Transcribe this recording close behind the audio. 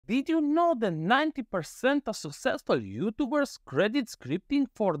Did you know that 90% of successful YouTubers credit scripting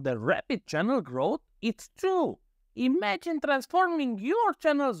for their rapid channel growth? It's true. Imagine transforming your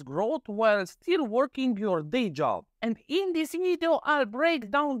channel's growth while still working your day job. And in this video, I'll break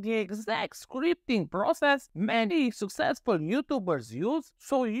down the exact scripting process many successful YouTubers use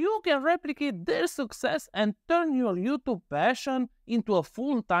so you can replicate their success and turn your YouTube passion into a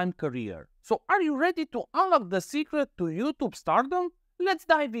full-time career. So are you ready to unlock the secret to YouTube stardom? Let's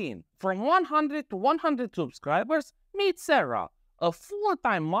dive in. From 100 to 100 subscribers, meet Sarah, a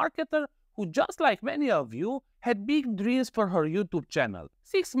full-time marketer who, just like many of you, had big dreams for her YouTube channel.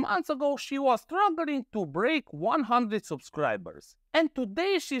 6 months ago, she was struggling to break 100 subscribers. And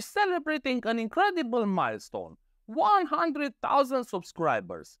today, she's celebrating an incredible milestone, 100,000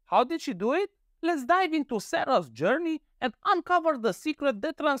 subscribers. How did she do it? Let's dive into Sarah's journey and uncover the secret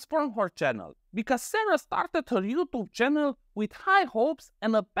that transformed her channel. Because Sarah started her YouTube channel with high hopes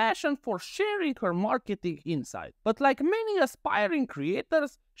and a passion for sharing her marketing insight. But like many aspiring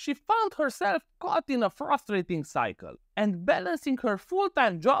creators, she found herself caught in a frustrating cycle. And balancing her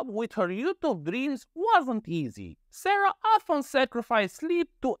full-time job with her YouTube dreams wasn't easy. Sarah often sacrificed sleep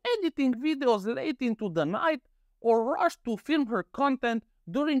to editing videos late into the night or rushed to film her content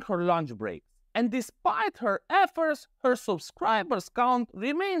during her lunch breaks. And despite her efforts, her subscribers count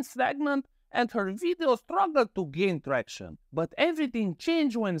remained stagnant and her videos struggled to gain traction. But everything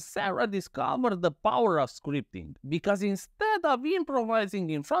changed when Sarah discovered the power of scripting. Because instead of improvising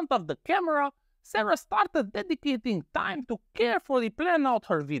in front of the camera, Sarah started dedicating time to carefully plan out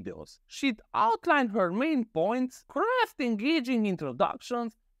her videos. She'd outline her main points, craft engaging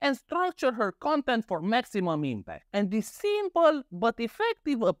introductions, and structure her content for maximum impact. And this simple but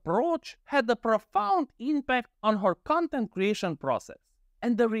effective approach had a profound impact on her content creation process.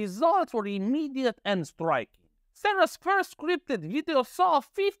 And the results were immediate and striking. Sarah's first scripted video saw a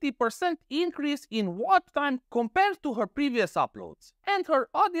 50% increase in watch time compared to her previous uploads. And her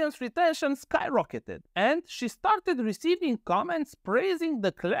audience retention skyrocketed. And she started receiving comments praising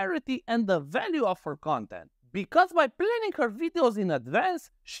the clarity and the value of her content. Because by planning her videos in advance,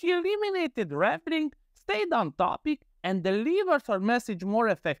 she eliminated rambling, stayed on topic, and delivered her message more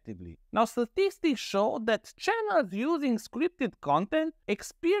effectively. Now, statistics show that channels using scripted content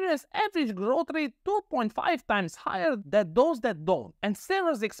experience average growth rate 2.5 times higher than those that don't. And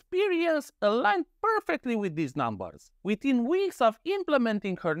Sarah's experience aligned perfectly with these numbers. Within weeks of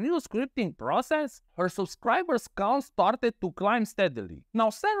implementing her new scripting process, her subscribers count started to climb steadily. Now,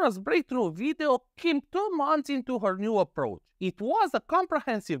 Sarah's breakthrough video came 2 months into her new approach. It was a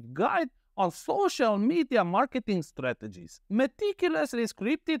comprehensive guide on social media marketing strategies, meticulously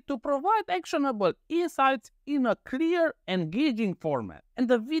scripted to provide actionable insights in a clear, engaging format. And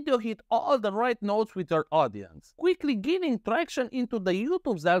the video hit all the right notes with her audience, quickly gaining traction into the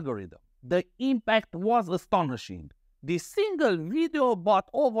YouTube's algorithm. The impact was astonishing. This single video brought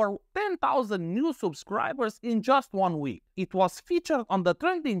over 10,000 new subscribers in just 1 week. It was featured on the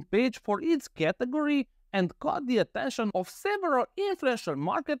trending page for its category and caught the attention of several influential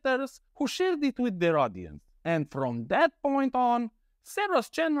marketers who shared it with their audience. And from that point on, Sarah's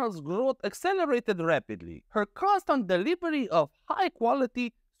channel's growth accelerated rapidly. Her constant delivery of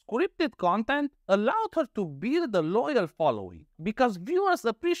high-quality, scripted content allowed her to build a loyal following, because viewers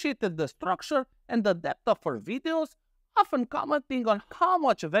appreciated the structure and the depth of her videos, often commenting on how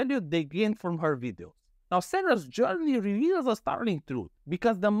much value they gained from her videos. Now, Sarah's journey reveals a startling truth,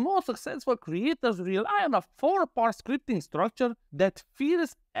 because the most successful creators rely on a 4-part scripting structure that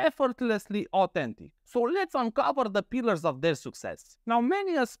feels effortlessly authentic. So let's uncover the pillars of their success. Now,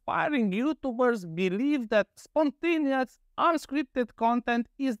 many aspiring YouTubers believe that spontaneous, unscripted content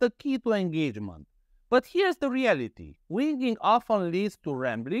is the key to engagement. But here's the reality. Winging often leads to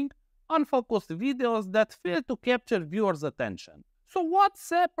rambling, unfocused videos that fail to capture viewers' attention. So what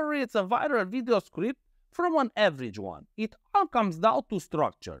separates a viral video script from an average one? It all comes down to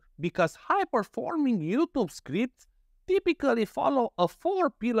structure, because high-performing YouTube scripts typically follow a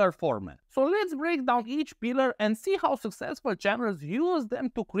 4-pillar format. So let's break down each pillar and see how successful channels use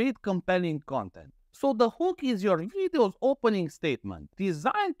them to create compelling content. So the hook is your video's opening statement,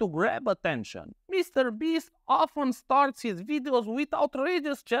 designed to grab attention. Mr. Beast often starts his videos with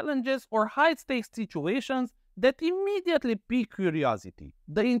outrageous challenges or high-stakes situations that immediately pique curiosity.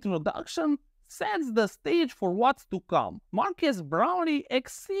 The introduction sets the stage for what's to come. Marques Brownlee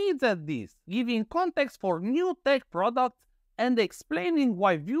exceeds at this, giving context for new tech products and explaining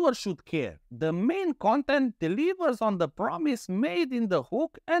why viewers should care. The main content delivers on the promise made in the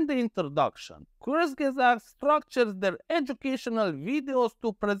hook and the introduction. Kurzgesagt structures their educational videos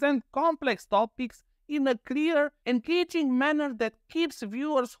to present complex topics in a clear, engaging manner that keeps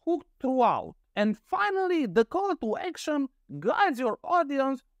viewers hooked throughout. And finally, the call to action guides your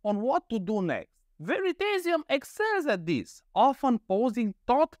audience on what to do next. Veritasium excels at this, often posing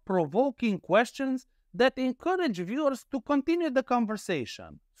thought-provoking questions that encourage viewers to continue the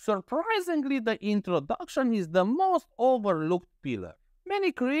conversation. Surprisingly, the introduction is the most overlooked pillar.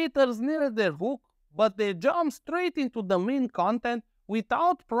 Many creators nail their hook, but they jump straight into the main content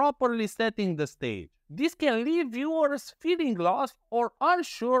without properly setting the stage. This can leave viewers feeling lost or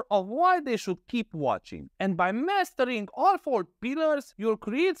unsure of why they should keep watching. And by mastering all four pillars, you'll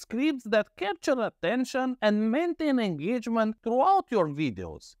create scripts that capture attention and maintain engagement throughout your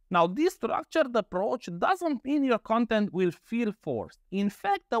videos. Now, this structured approach doesn't mean your content will feel forced. In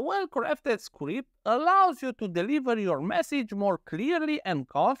fact, a well-crafted script allows you to deliver your message more clearly and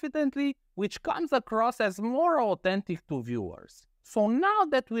confidently, which comes across as more authentic to viewers. So now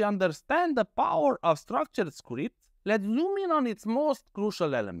that we understand the power of structured scripts, let's zoom in on its most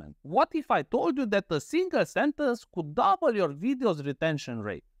crucial element. What if I told you that a single sentence could double your video's retention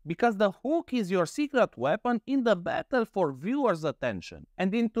rate? Because the hook is your secret weapon in the battle for viewers' attention.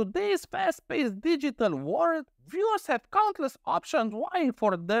 And in today's fast-paced digital world, viewers have countless options vying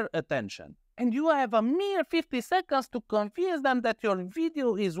for their attention. And you have a mere 50 seconds to convince them that your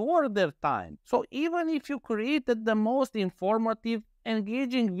video is worth their time. So even if you created the most informative,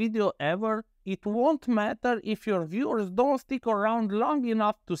 engaging video ever, it won't matter if your viewers don't stick around long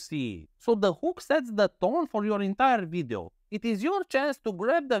enough to see it. So the hook sets the tone for your entire video. It is your chance to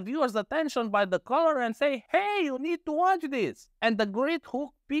grab the viewer's attention by the collar and say, hey, you need to watch this. And the great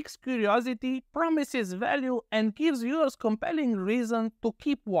hook piques curiosity, promises value, and gives viewers compelling reason to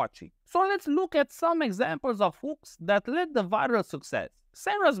keep watching. So let's look at some examples of hooks that led to viral success.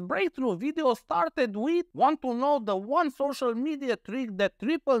 Sarah's breakthrough video started with, want to know the one social media trick that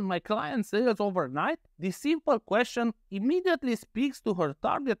tripled my client sales overnight? This simple question immediately speaks to her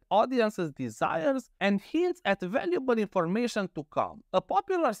target audience's desires and hints at valuable information to come. A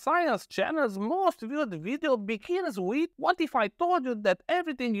popular science channel's most viewed video begins with, what if I told you that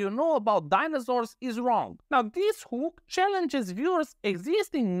everything you know about dinosaurs is wrong? Now this hook challenges viewers'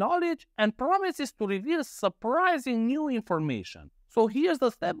 existing knowledge and promises to reveal surprising new information. So here's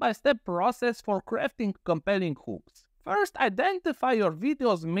the step-by-step process for crafting compelling hooks. First, identify your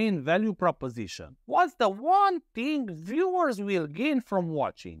video's main value proposition. What's the one thing viewers will gain from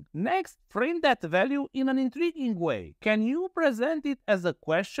watching? Next, frame that value in an intriguing way. Can you present it as a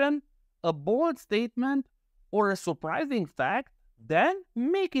question, a bold statement, or a surprising fact? Then,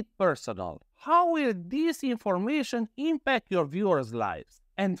 make it personal. How will this information impact your viewers' lives?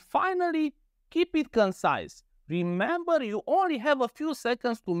 And finally, keep it concise. Remember, you only have a few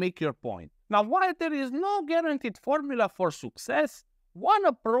seconds to make your point. Now, while there is no guaranteed formula for success, one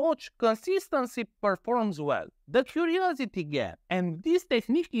approach, consistency, performs well: the curiosity gap. And this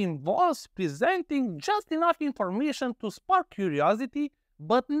technique involves presenting just enough information to spark curiosity,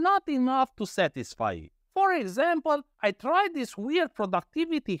 but not enough to satisfy it. For example, I tried this weird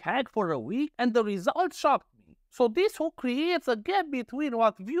productivity hack for a week and the results shocked me. So this hook creates a gap between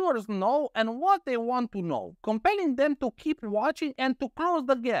what viewers know and what they want to know, compelling them to keep watching and to close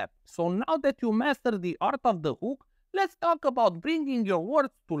the gap. So now that you master the art of the hook, let's talk about bringing your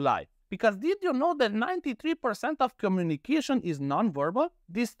words to life. Because did you know that 93% of communication is nonverbal?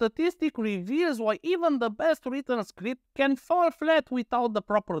 This statistic reveals why even the best written script can fall flat without the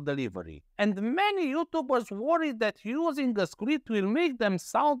proper delivery. And many YouTubers worry that using a script will make them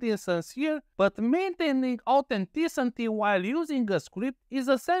sound insincere, but maintaining authenticity while using a script is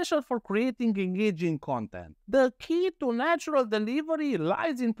essential for creating engaging content. The key to natural delivery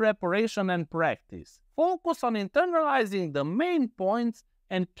lies in preparation and practice. Focus on internalizing the main points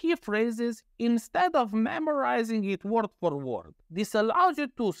and key phrases instead of memorizing it word for word. This allows you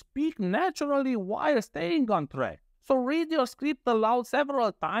to speak naturally while staying on track. So read your script aloud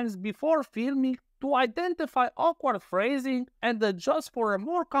several times before filming to identify awkward phrasing and adjust for a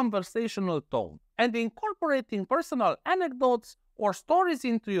more conversational tone. And incorporating personal anecdotes or stories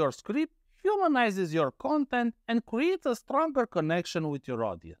into your script humanizes your content and creates a stronger connection with your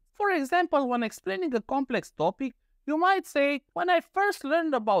audience. For example, when explaining a complex topic, you might say, when I first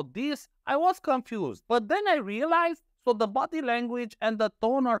learned about this, I was confused, but then I realized, so the body language and the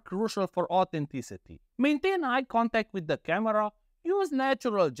tone are crucial for authenticity. Maintain eye contact with the camera, use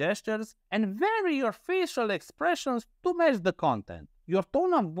natural gestures, and vary your facial expressions to match the content. Your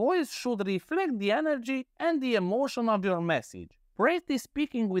tone of voice should reflect the energy and the emotion of your message. Practice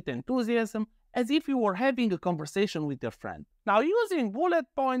speaking with enthusiasm as if you were having a conversation with your friend. Now, using bullet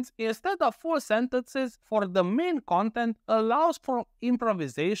points instead of full sentences for the main content allows for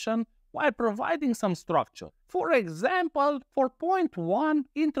improvisation while providing some structure. For example, for point 1,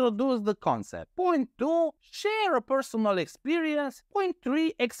 introduce the concept. Point 2, share a personal experience. Point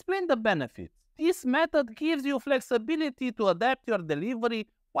 3, explain the benefits. This method gives you flexibility to adapt your delivery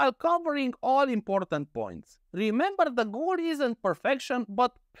while covering all important points. Remember, the goal isn't perfection,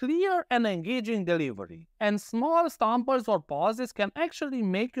 but clear and engaging delivery. And small stumbles or pauses can actually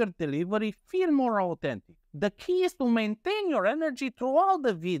make your delivery feel more authentic. The key is to maintain your energy throughout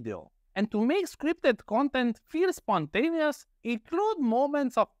the video. And to make scripted content feel spontaneous, include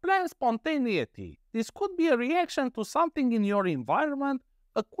moments of planned spontaneity. This could be a reaction to something in your environment,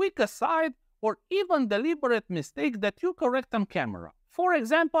 a quick aside, or even deliberate mistake that you correct on camera. For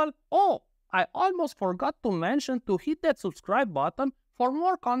example, oh, I almost forgot to mention to hit that subscribe button for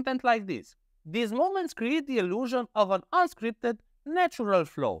more content like this. These moments create the illusion of an unscripted, natural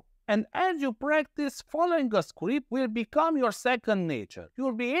flow. And as you practice, following a script will become your second nature.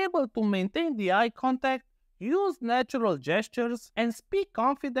 You'll be able to maintain the eye contact, use natural gestures, and speak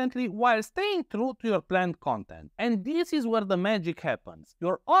confidently while staying true to your planned content. And this is where the magic happens.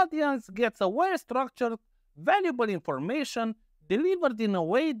 Your audience gets a well-structured, valuable information delivered in a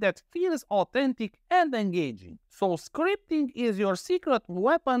way that feels authentic and engaging. So scripting is your secret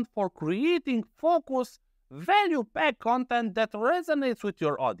weapon for creating focused, value-packed content that resonates with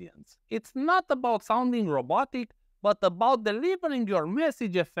your audience. It's not about sounding robotic, but about delivering your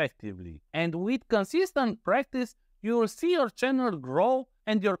message effectively. And with consistent practice, you will see your channel grow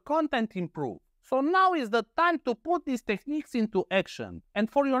and your content improve. So now is the time to put these techniques into action. And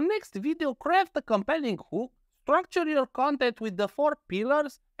for your next video, craft a compelling hook, structure your content with the 4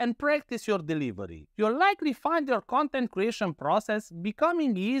 pillars, and practice your delivery. You'll likely find your content creation process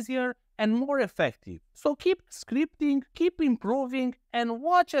becoming easier and more effective. So keep scripting, keep improving, and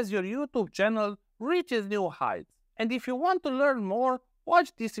watch as your YouTube channel reaches new heights. And if you want to learn more,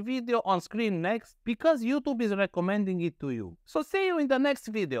 watch this video on screen next because YouTube is recommending it to you. So see you in the next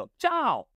video. Ciao!